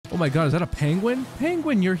my god, is that a penguin?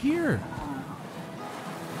 Penguin, you're here.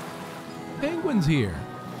 Penguin's here.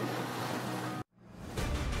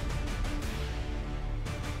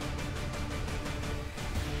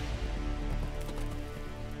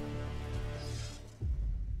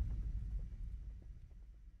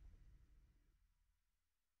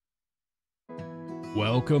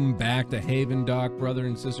 Welcome back to Havendock, brother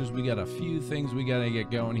and sisters. We got a few things we gotta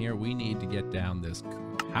get going here. We need to get down this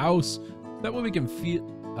house. That way we can feed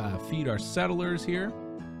our settlers here.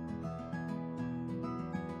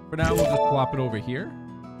 For now, we'll just plop it over here.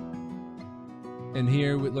 And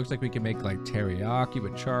here it looks like we can make like teriyaki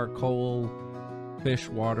with charcoal, fish,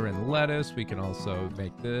 water, and lettuce. We can also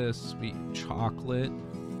make this sweet chocolate,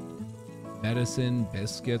 medicine,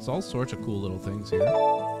 biscuits, all sorts of cool little things here.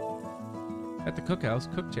 At the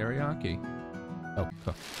cookhouse, cook teriyaki. Oh,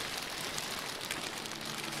 cook.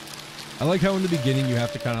 I like how in the beginning you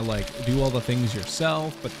have to kind of like do all the things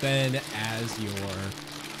yourself, but then as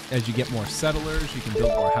you get more settlers, you can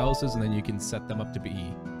build more houses, and then you can set them up to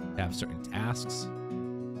have certain tasks.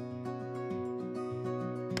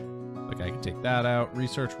 Like I can take that out.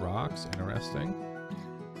 Research rocks, interesting.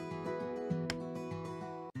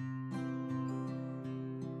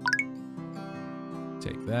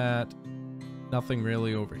 Take that. Nothing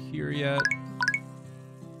really over here yet.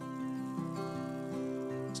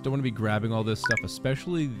 Still want to be grabbing all this stuff,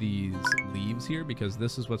 especially these leaves here, because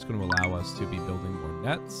this is what's going to allow us to be building more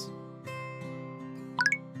nets.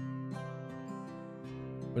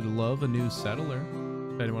 Would love a new settler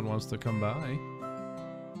if anyone wants to come by.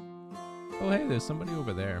 Oh, hey, there's somebody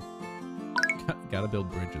over there. Gotta build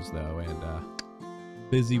bridges, though, and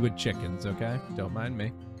busy with chickens, okay? Don't mind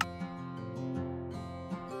me.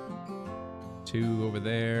 2 over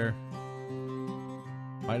there.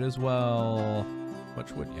 Might as well...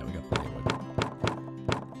 Much wood? Yeah, we got plenty of wood.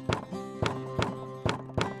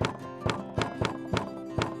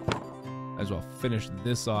 Might as well finish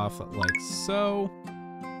this off like so.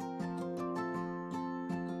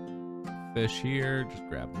 Fish here. Just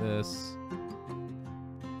grab this.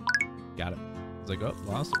 Got it. It's like, oh,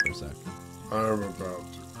 lost it for a sec. I'm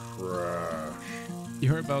about to crash.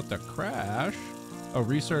 You're about to crash? Oh,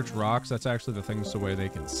 research rocks. That's actually the things the way they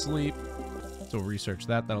can sleep. So we'll research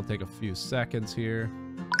that. That'll take a few seconds here.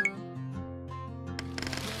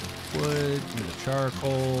 Wood, give me the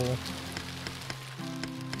charcoal.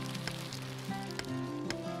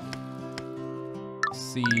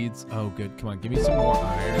 Seeds. Oh, good. Come on, give me some more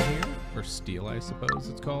iron here. Or steel, I suppose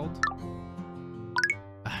it's called.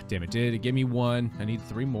 Ah, damn it. Did it give me 1? I need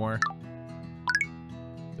 3 more.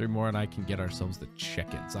 3 more and I can get ourselves the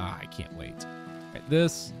chickens. Ah, I can't wait. Right,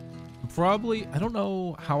 this... Probably, I don't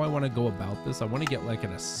know how I want to go about this. I want to get like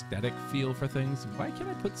an aesthetic feel for things. Why can't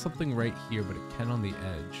I put something right here, but it can on the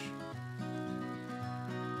edge?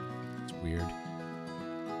 It's weird.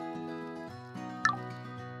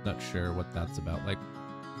 Not sure what that's about. Like,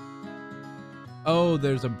 oh,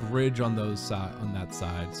 there's a bridge on that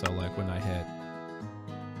side. So like when I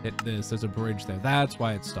hit this, there's a bridge there. That's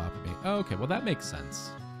why it's stopping me. Oh, okay, well that makes sense.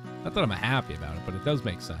 Not that I'm happy about it, but it does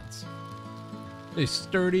make sense. A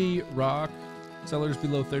sturdy rock. Sellers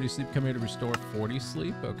below 30 sleep come here to restore 40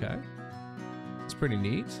 sleep. Okay. It's pretty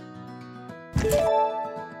neat. Put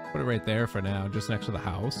it right there for now, just next to the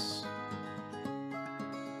house.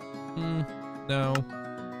 No.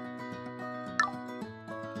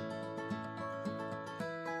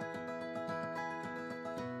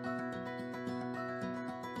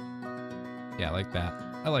 Yeah, I like that.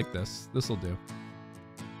 I like this. This'll do.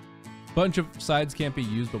 Bunch of sides can't be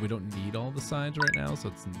used, but we don't need all the sides right now, so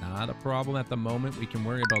it's not a problem at the moment. We can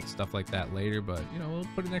worry about stuff like that later, but, you know, we'll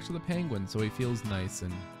put it next to the penguin so he feels nice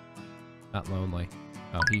and not lonely.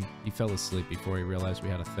 Oh, he fell asleep before he realized we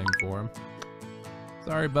had a thing for him.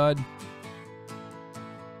 Sorry, bud.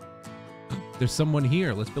 There's someone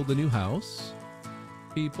here. Let's build a new house.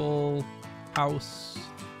 People, house.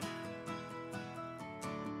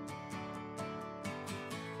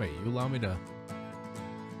 Wait, you allow me to...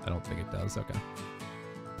 I don't think it does. Okay.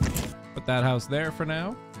 Put that house there for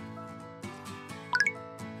now.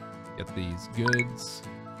 Get these goods.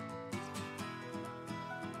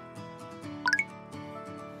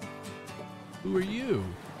 Who are you?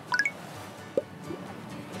 Do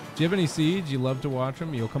you have any seeds? You love to watch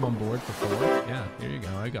them? You'll come on board for 4? Yeah, here you go.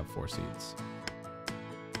 I got 4 seeds.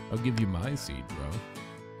 I'll give you my seed, bro.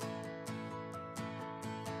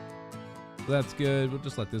 That's good. We'll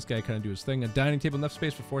just let this guy kind of do his thing. A dining table, enough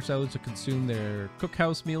space for 4 settlers to consume their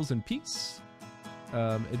cookhouse meals in peace.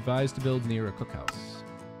 Advised to build near a cookhouse.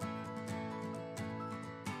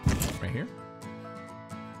 Right here.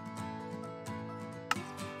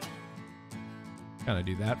 kind of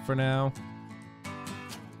do that for now.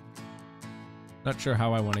 Not sure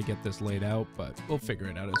how I want to get this laid out, but we'll figure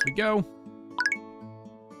it out as we go.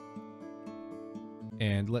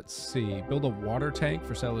 And let's see. Build a water tank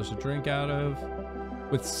for settlers to drink out of.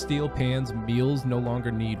 With steel pans, meals no longer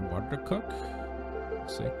need water to cook.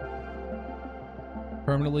 Let's see.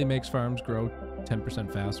 Permanently makes farms grow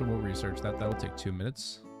 10% faster. We'll research that. That'll take 2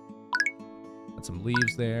 minutes. Got some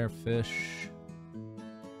leaves there. Fish.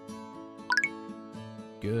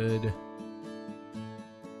 Good.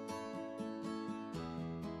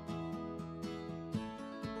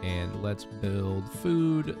 And let's build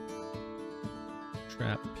food.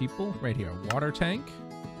 Trap people. Right here. Water tank.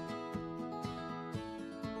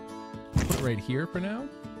 Put it right here for now.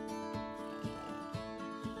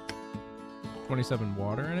 27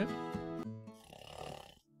 water in it.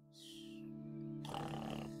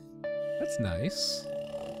 That's nice.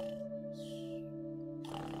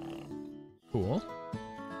 Cool.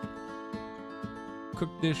 Cook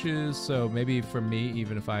dishes, so maybe for me,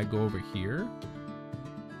 even if I go over here.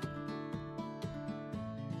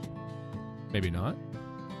 Maybe not.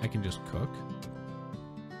 I can just cook.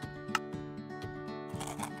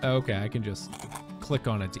 Okay, I can just click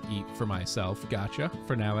on it to eat for myself. Gotcha.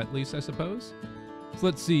 For now, at least, I suppose. So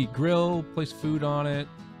let's see. Grill. Place food on it.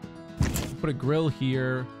 Put a grill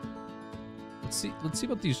here. Let's see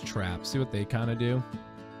about these traps. See what they kind of do.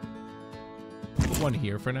 Put one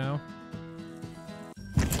here for now.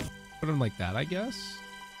 Put them like that, I guess.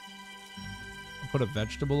 I'll put a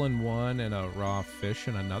vegetable in one and a raw fish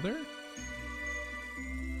in another.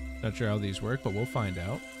 Not sure how these work, but we'll find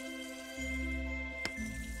out.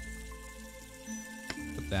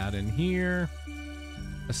 Put that in here.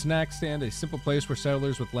 A snack stand, a simple place where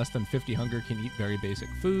settlers with less than 50 hunger can eat very basic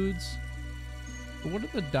foods. But what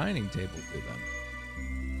did the dining table do then?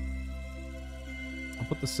 I'll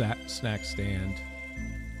put the snack stand.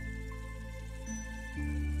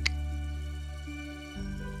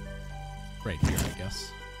 Right here, I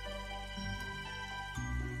guess.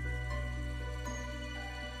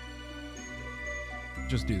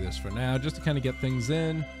 Just do this for now, just to kind of get things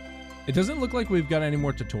in. It doesn't look like we've got any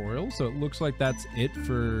more tutorials, so it looks like that's it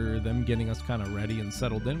for them getting us kind of ready and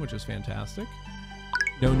settled in, which is fantastic.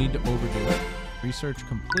 No need to overdo it. Research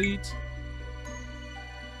complete.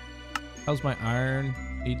 How's my iron?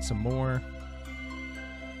 Need some more.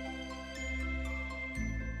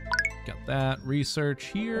 Got that. Research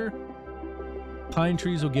here. Pine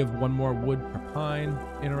trees will give 1 more wood per pine.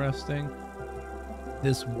 Interesting.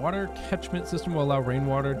 This water catchment system will allow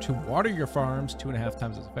rainwater to water your farms 2.5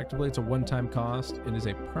 times as effectively. It's a one-time cost and is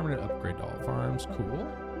a permanent upgrade to all farms. Cool.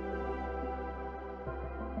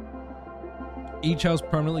 Each house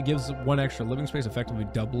permanently gives 1 extra living space, effectively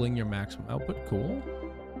doubling your maximum output. Cool.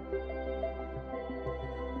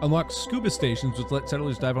 Unlock scuba stations, which let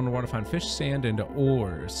settlers dive underwater to find fish, sand, and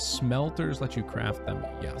ores. Smelters let you craft them.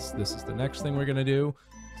 Yes, this is the next thing we're going to do.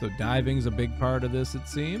 So diving's a big part of this, it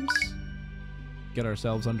seems. Get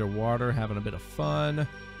ourselves underwater, having a bit of fun.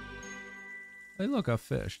 Hey, look, a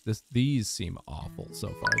fish. These seem awful so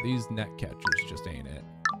far. These net catchers just ain't it.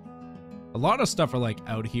 A lot of stuff are like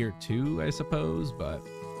out here too, I suppose, but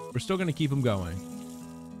we're still going to keep them going.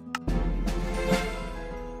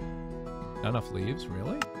 Not enough leaves,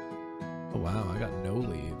 really? Oh wow, I got no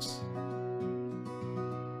leaves.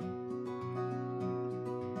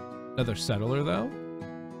 Another settler though.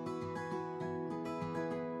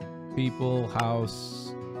 People,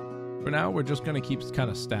 house. For now, we're just going to keep kind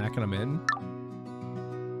of stacking them in.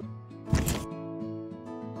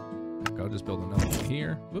 I'll just build another one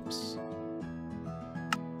here. Whoops.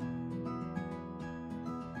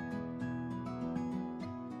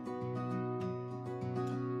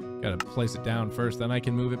 Gotta place it down first, then I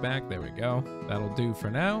can move it back. There we go. That'll do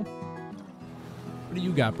for now. What do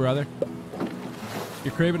you got, brother?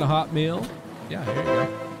 You're craving a hot meal? Yeah, here you go.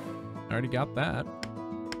 I already got that.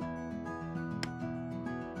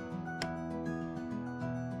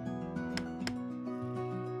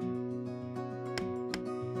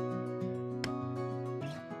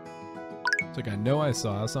 It's like I know I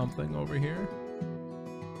saw something over here.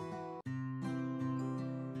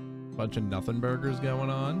 Bunch of nothing burgers going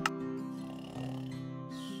on.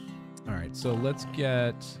 All right, so let's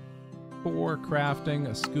get 4 crafting,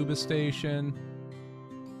 a scuba station.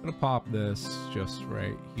 I'm gonna pop this just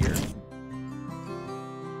right here.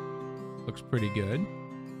 Looks pretty good.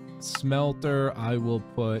 Smelter, I will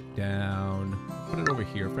put down, put it over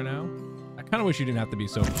here for now. I kind of wish you didn't have to be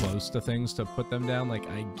so close to things to put them down. Like,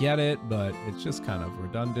 I get it, but it's just kind of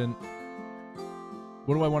redundant.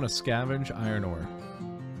 What do I want to scavenge? Iron ore.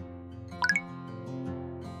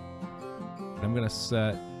 I'm going to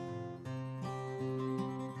set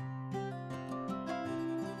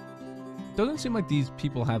doesn't seem like these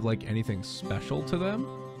people have like anything special to them.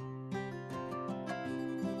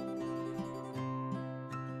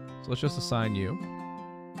 So let's just assign you.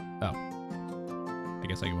 Oh. I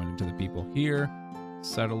guess I went into the people here.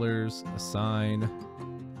 Settlers, assign.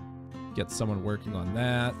 Get someone working on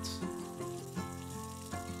that.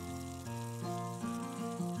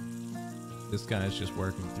 This guy's just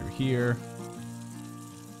working through here.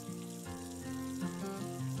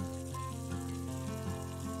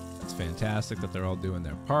 That's fantastic that they're all doing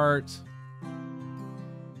their part.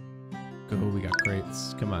 Go, we got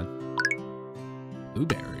crates. Come on.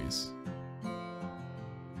 Blueberries.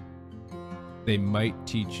 They might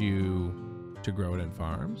teach you to grow it in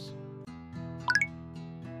farms.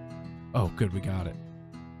 Oh, good, we got it.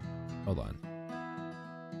 Hold on.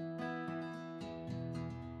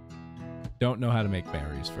 Don't know how to make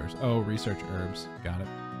berries first. Oh, research herbs. Got it.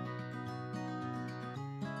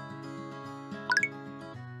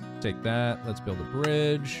 Take that. Let's build a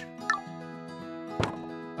bridge.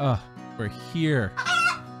 We're here.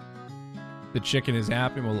 The chicken is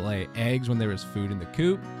happy. We'll lay eggs when there is food in the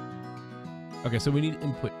coop. Okay, so we need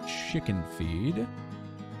input chicken feed.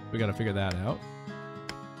 We gotta figure that out.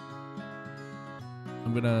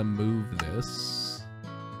 I'm gonna move this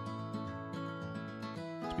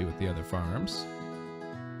to be with the other farms.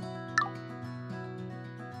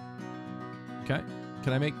 Okay,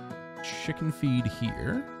 can I make chicken feed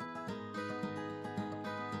here?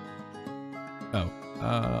 Oh,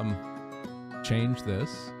 change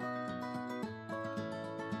this.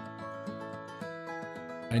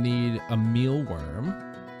 I need a mealworm,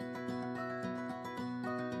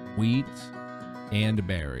 wheat, and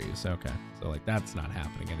berries. Okay, so like that's not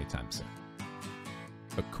happening anytime soon.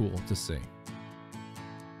 But cool to see.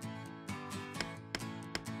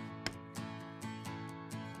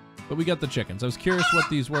 But we got the chickens. I was curious what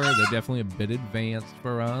these were. They're definitely a bit advanced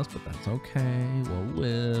for us, but that's okay. We'll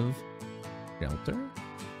live. Shelter.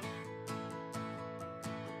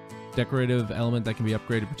 Decorative element that can be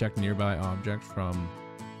upgraded to protect nearby objects from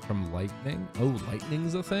lightning. Oh,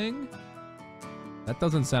 lightning's a thing? That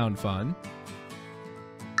doesn't sound fun.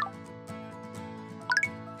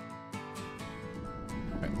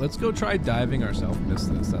 Alright, let's go try diving ourselves. Miss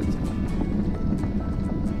this. That's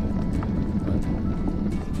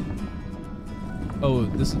oh,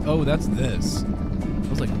 this. Oh, that's this. I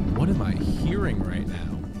was like, what am I hearing right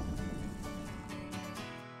now?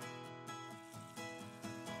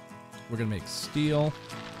 We're gonna make steel.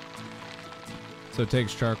 So it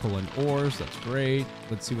takes charcoal and ores. That's great.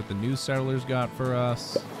 Let's see what the new settlers got for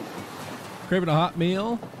us. Craving a hot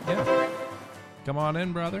meal? Yeah. Come on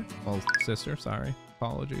in, brother. Well, sister, sorry.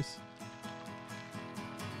 Apologies.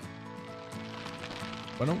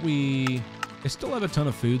 Why don't we... I still have a ton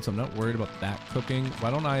of food, so I'm not worried about that cooking.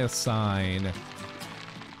 Why don't I assign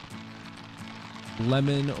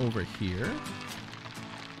lemon over here?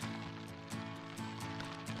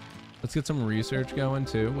 Let's get some research going,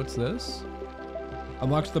 too. What's this?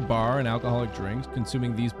 Unlocks the bar and alcoholic drinks.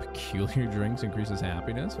 Consuming these peculiar drinks increases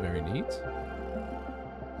happiness. Very neat.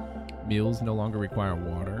 Meals no longer require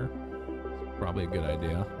water. Probably a good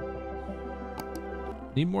idea.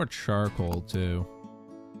 Need more charcoal, too.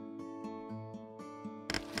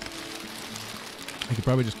 I could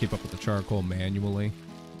probably just keep up with the charcoal manually.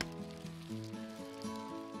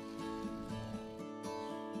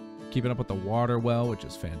 Keeping up with the water well, which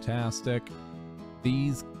is fantastic.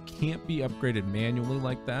 These can't be upgraded manually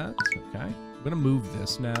like that. Okay. I'm gonna move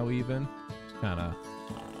this now even. Just kind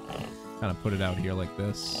of put it out here like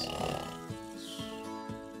this. Is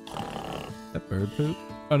that bird poop?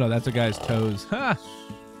 Oh no, that's a guy's toes. Ha!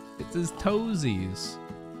 It's his toesies.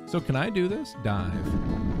 So can I do this? Dive.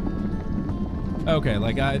 Okay,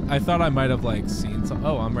 like I thought I might have like seen some.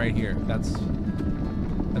 Oh, I'm right here. That's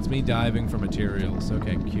me diving for materials.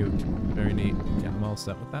 Okay, cute. Very neat. Yeah, I'm all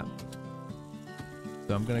set with that.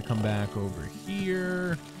 So I'm gonna come back over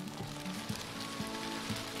here.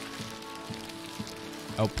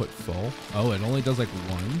 Output full. Oh, it only does like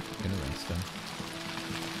one. Interesting.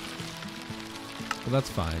 Well, that's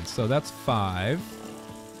fine. So that's 5.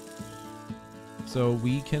 So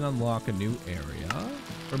we can unlock a new area.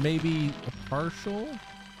 Or maybe a partial?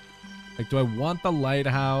 Like, do I want the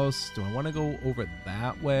lighthouse? Do I want to go over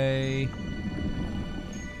that way?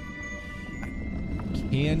 I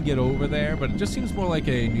can get over there, but it just seems more like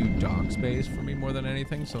a new dock space for me more than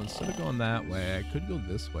anything. So instead of going that way, I could go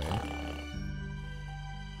this way.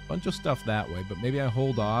 Bunch of stuff that way, but maybe I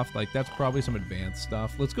hold off. Like, that's probably some advanced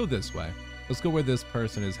stuff. Let's go this way. Let's go where this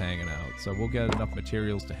person is hanging out. So we'll get enough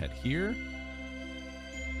materials to head here.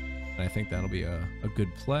 And I think that'll be a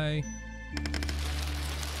good play.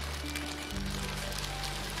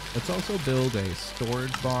 Let's also build a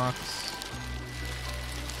storage box.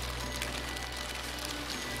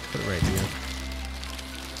 Put it right here.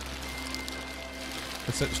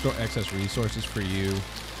 Let's store excess resources for you.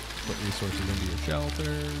 Put resources into your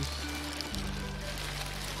shelters.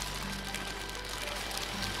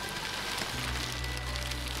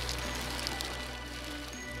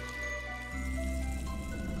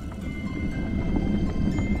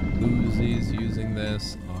 Uzi's using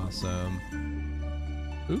this. Awesome.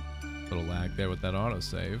 Oop. Little lag there with that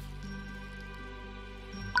autosave.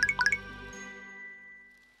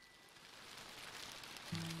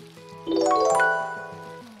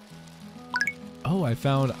 Oh, I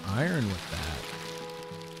found iron with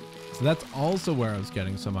that. So that's also where I was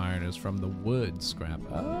getting some iron, is from the wood scrap.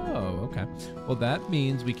 Oh, okay. Well, that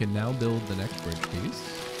means we can now build the next bridge piece.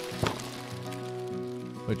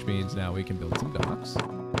 Which means now we can build some docks.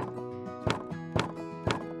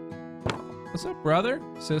 What's up, brother?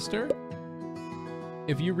 Sister?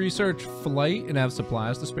 If you research flight and have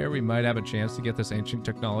supplies to spare, we might have a chance to get this ancient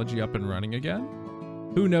technology up and running again.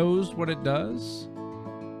 Who knows what it does?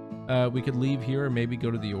 We could leave here or maybe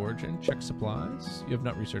go to the origin. Check supplies. You have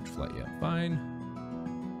not researched flight yet. Fine.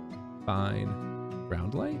 Fine.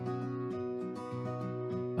 Ground light?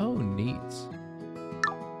 Oh, neat.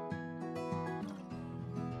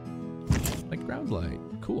 Like ground light.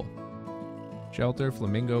 Cool. Shelter,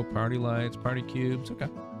 flamingo, party lights, party cubes. Okay.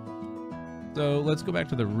 So let's go back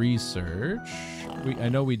to the research. I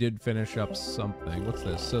know we did finish up something. What's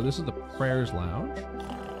this? So this is the prayers lounge.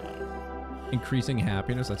 Increasing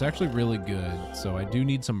happiness. That's actually really good. So I do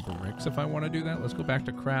need some bricks if I want to do that. Let's go back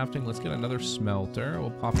to crafting. Let's get another smelter.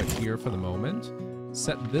 We'll pop it here for the moment.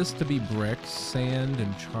 Set this to be bricks, sand,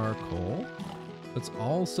 and charcoal. Let's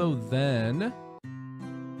also then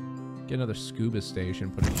get another scuba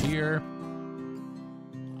station. Put it here.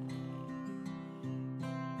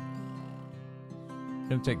 I'm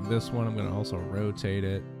gonna take this one. I'm gonna also rotate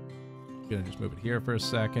it. I'm gonna just move it here for a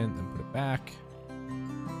second, then put it back.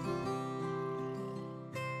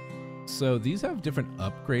 So these have different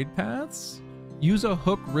upgrade paths. Use a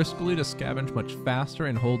hook riskily to scavenge much faster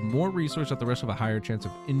and hold more resources at the risk of a higher chance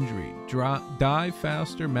of injury. Die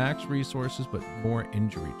faster, max resources, but more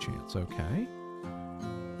injury chance. Okay.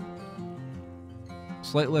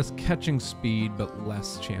 Slightly less catching speed, but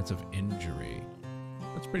less chance of injury.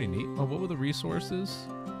 That's pretty neat. Oh, what were the resources?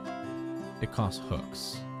 It costs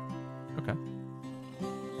hooks. Okay.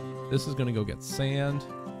 This is gonna go get sand.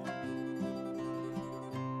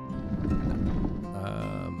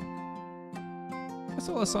 I guess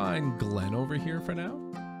I'll assign Glenn over here for now.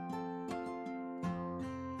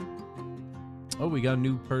 Oh, we got a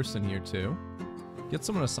new person here too. Get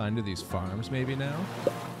someone assigned to these farms maybe now.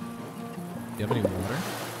 Do you have any water?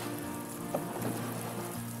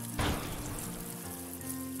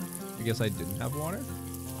 I guess I didn't have water.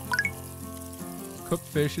 Cook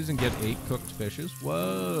fishes and get 8 cooked fishes.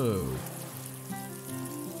 Whoa.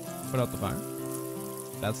 Put out the fire.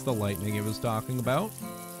 That's the lightning it was talking about.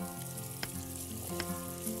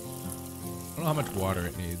 I don't know how much water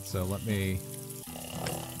it needs, so let me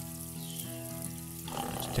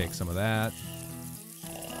just take some of that.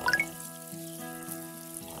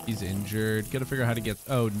 He's injured. Gotta figure out how to get...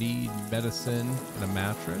 Oh, need medicine and a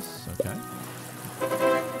mattress. Okay.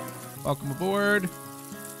 Welcome aboard.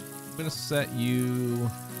 I'm gonna set you...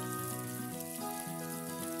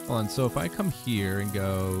 Hold on, so if I come here and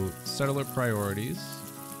go settler priorities,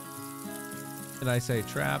 and I say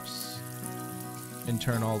traps, and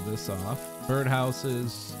turn all this off.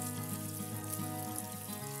 Birdhouses.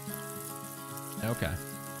 Okay.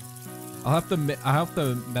 I'll have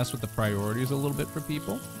to mess with the priorities a little bit for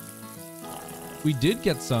people. We did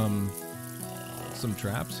get some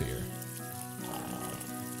traps here.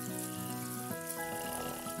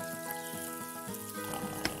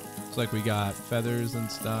 Looks like we got feathers and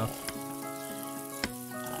stuff.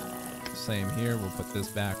 Same here. We'll put this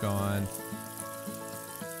back on.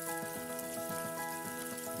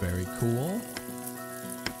 Very cool.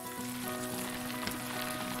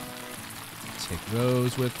 Take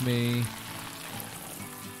those with me.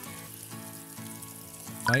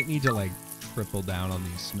 Might need to like triple down on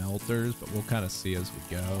these smelters, but we'll kind of see as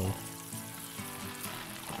we go.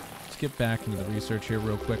 Let's get back into the research here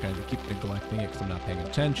real quick. I keep neglecting it because I'm not paying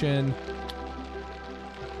attention.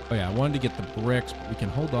 Oh yeah, I wanted to get the bricks, but we can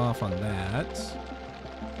hold off on that.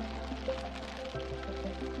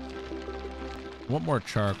 I want more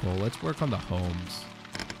charcoal. Let's work on the homes.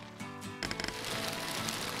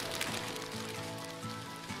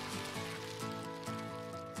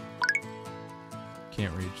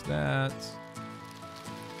 Can't reach that.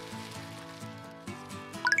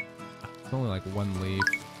 It's only like 1 leaf.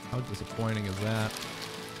 How disappointing is that?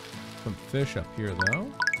 Some fish up here,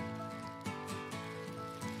 though.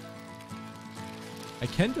 I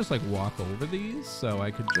can just, like, walk over these, so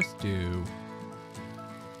I could just do...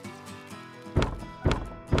 I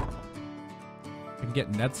can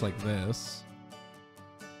get nets like this.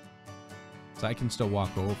 So I can still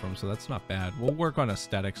walk over them, so that's not bad. We'll work on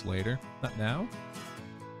aesthetics later. Not now.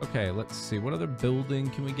 Okay, let's see. What other building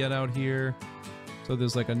can we get out here? So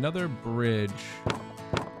there's, like, another bridge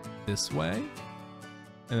this way.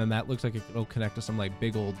 And then that looks like it'll connect to some, like,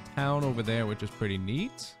 big old town over there, which is pretty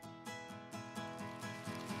neat.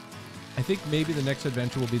 I think maybe the next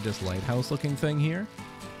adventure will be this lighthouse-looking thing here.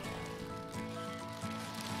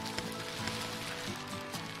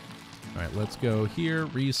 All right, let's go here.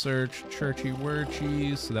 Research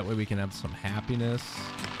churchy-wurchies, so that way we can have some happiness.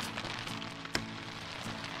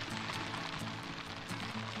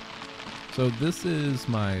 So this is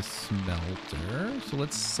my smelter. So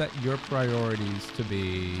let's set your priorities to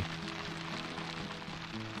be...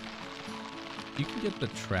 You can get the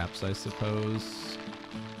traps, I suppose.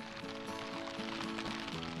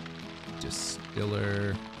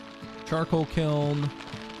 Distiller. Charcoal kiln.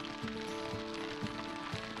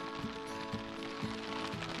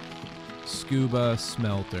 Scuba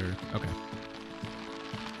smelter. Okay.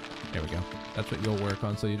 There we go. That's what you'll work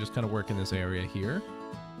on. So you just kind of work in this area here.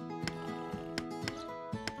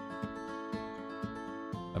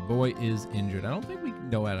 A boy is injured. I don't think we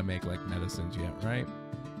know how to make like medicines yet, right?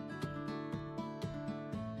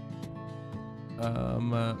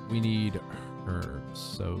 We need herbs.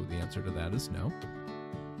 So the answer to that is no.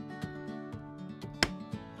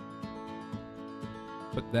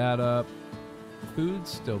 Put that up. Food's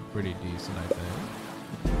still pretty decent, I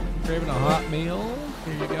think. Craving a hot meal.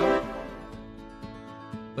 Here you go.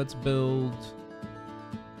 Let's build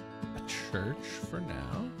a church for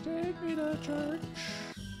now. Take me to church.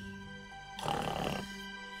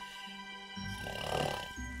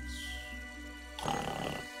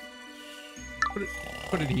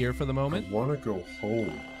 Put it here for the moment. I want to go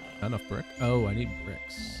home. Not enough brick. Oh, I need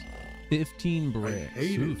bricks. 15 bricks. I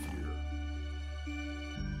hate it here.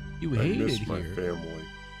 You hate it here. I miss my family.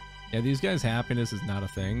 Yeah, these guys' happiness is not a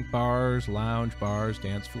thing. Bars, lounge bars,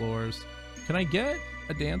 dance floors. Can I get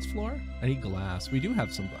a dance floor? I need glass. We do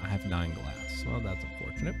have some. I have 9 glass. Well, that's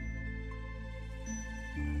unfortunate.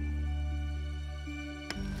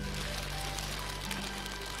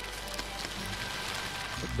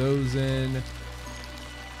 Put those in.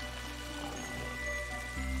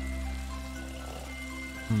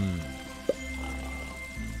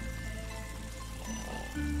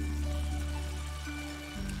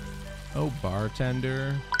 Oh,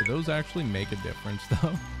 bartender. Do those actually make a difference,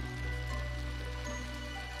 though?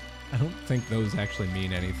 I don't think those actually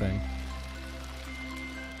mean anything.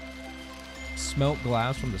 Smelt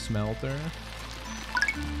glass from the smelter.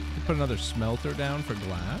 Put another smelter down for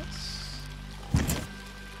glass.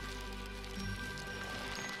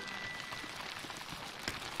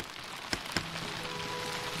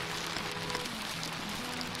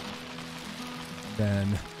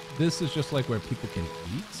 Then this is just like where people can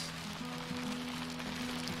eat.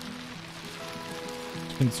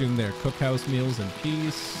 Consume their cookhouse meals in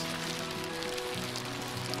peace.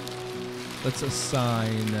 Let's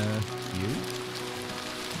assign you.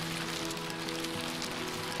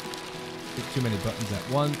 Pick too many buttons at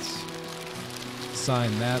once.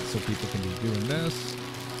 Assign that so people can be doing this.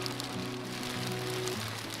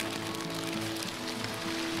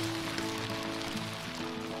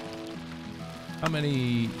 How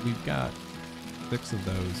many? We've got 6 of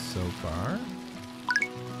those so far.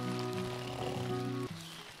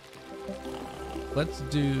 Let's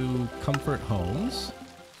do comfort homes.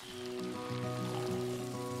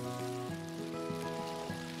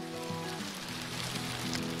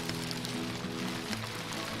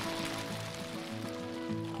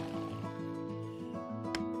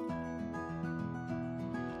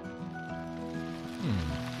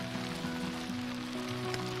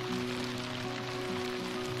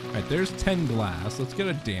 All right, there's 10 glass. Let's get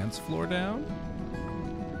a dance floor down.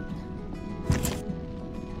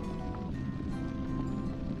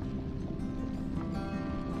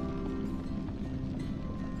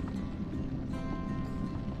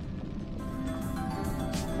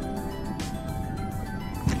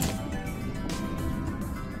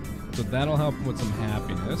 So that'll help with some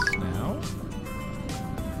happiness now.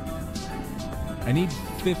 I need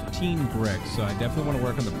 15 bricks, so I definitely want to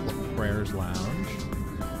work on the prayers lounge.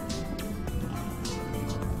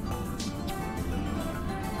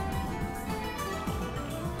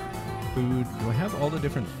 Food. Do I have all the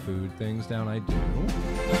different food things down? I do.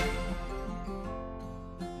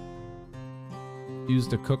 Use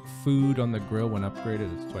to cook food on the grill when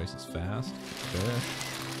upgraded. It's twice as fast. Fish.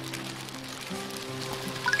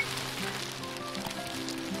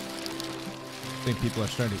 I think people are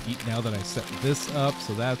starting to eat now that I set this up,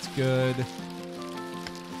 so that's good.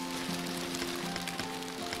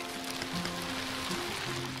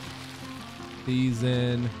 These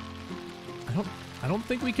in. I don't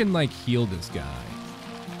think we can like heal this guy.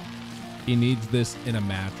 He needs this in a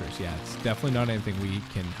mattress. Yeah, it's definitely not anything we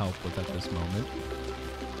can help with at this moment.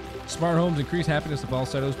 Smart homes increase happiness of all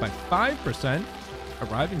settlers by 5%.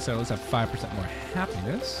 Arriving settlers have 5% more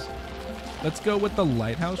happiness. Let's go with the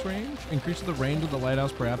lighthouse range. Increase the range of the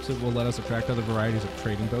lighthouse. Perhaps it will let us attract other varieties of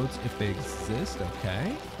trading boats if they exist.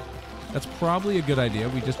 Okay. That's probably a good idea.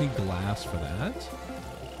 We just need glass for that.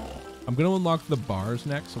 I'm going to unlock the bars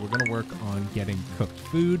next, so we're going to work on getting cooked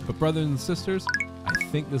food. But brothers and sisters, I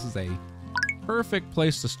think this is a perfect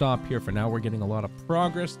place to stop here for now. We're getting a lot of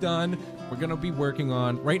progress done. We're going to be working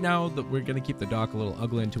on, right now, we're going to keep the dock a little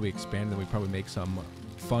ugly until we expand, and we probably make some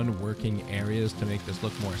fun working areas to make this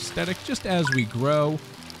look more aesthetic just as we grow.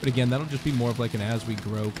 But again, that'll just be more of like an as we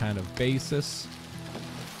grow kind of basis.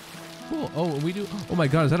 Cool. Oh, we do. Oh my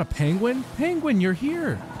God, is that a penguin? Penguin, you're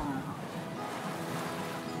here.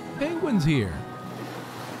 Penguin's here.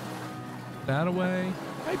 That away.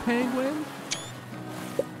 Hi, penguin.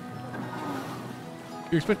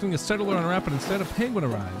 You're expecting a settler on a rapid. Instead, a penguin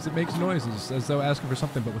arrives. It makes noises as though asking for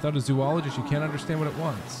something, but without a zoologist, you can't understand what it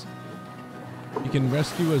wants. You can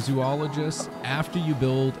rescue a zoologist after you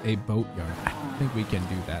build a boatyard. I think we can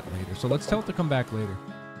do that later. So let's tell it to come back later.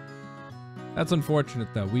 That's unfortunate,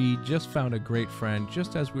 though. We just found a great friend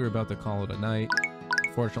just as we were about to call it a night.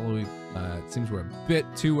 Unfortunately, it seems we're a bit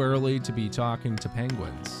too early to be talking to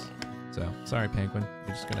penguins. So, sorry, penguin.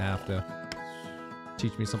 You're just going to have to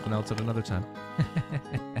teach me something else at another time.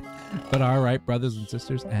 But all right, brothers and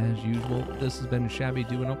sisters, as usual, this has been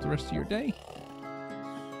ShabbyDoo, and hope the rest of your day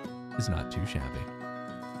is not too shabby.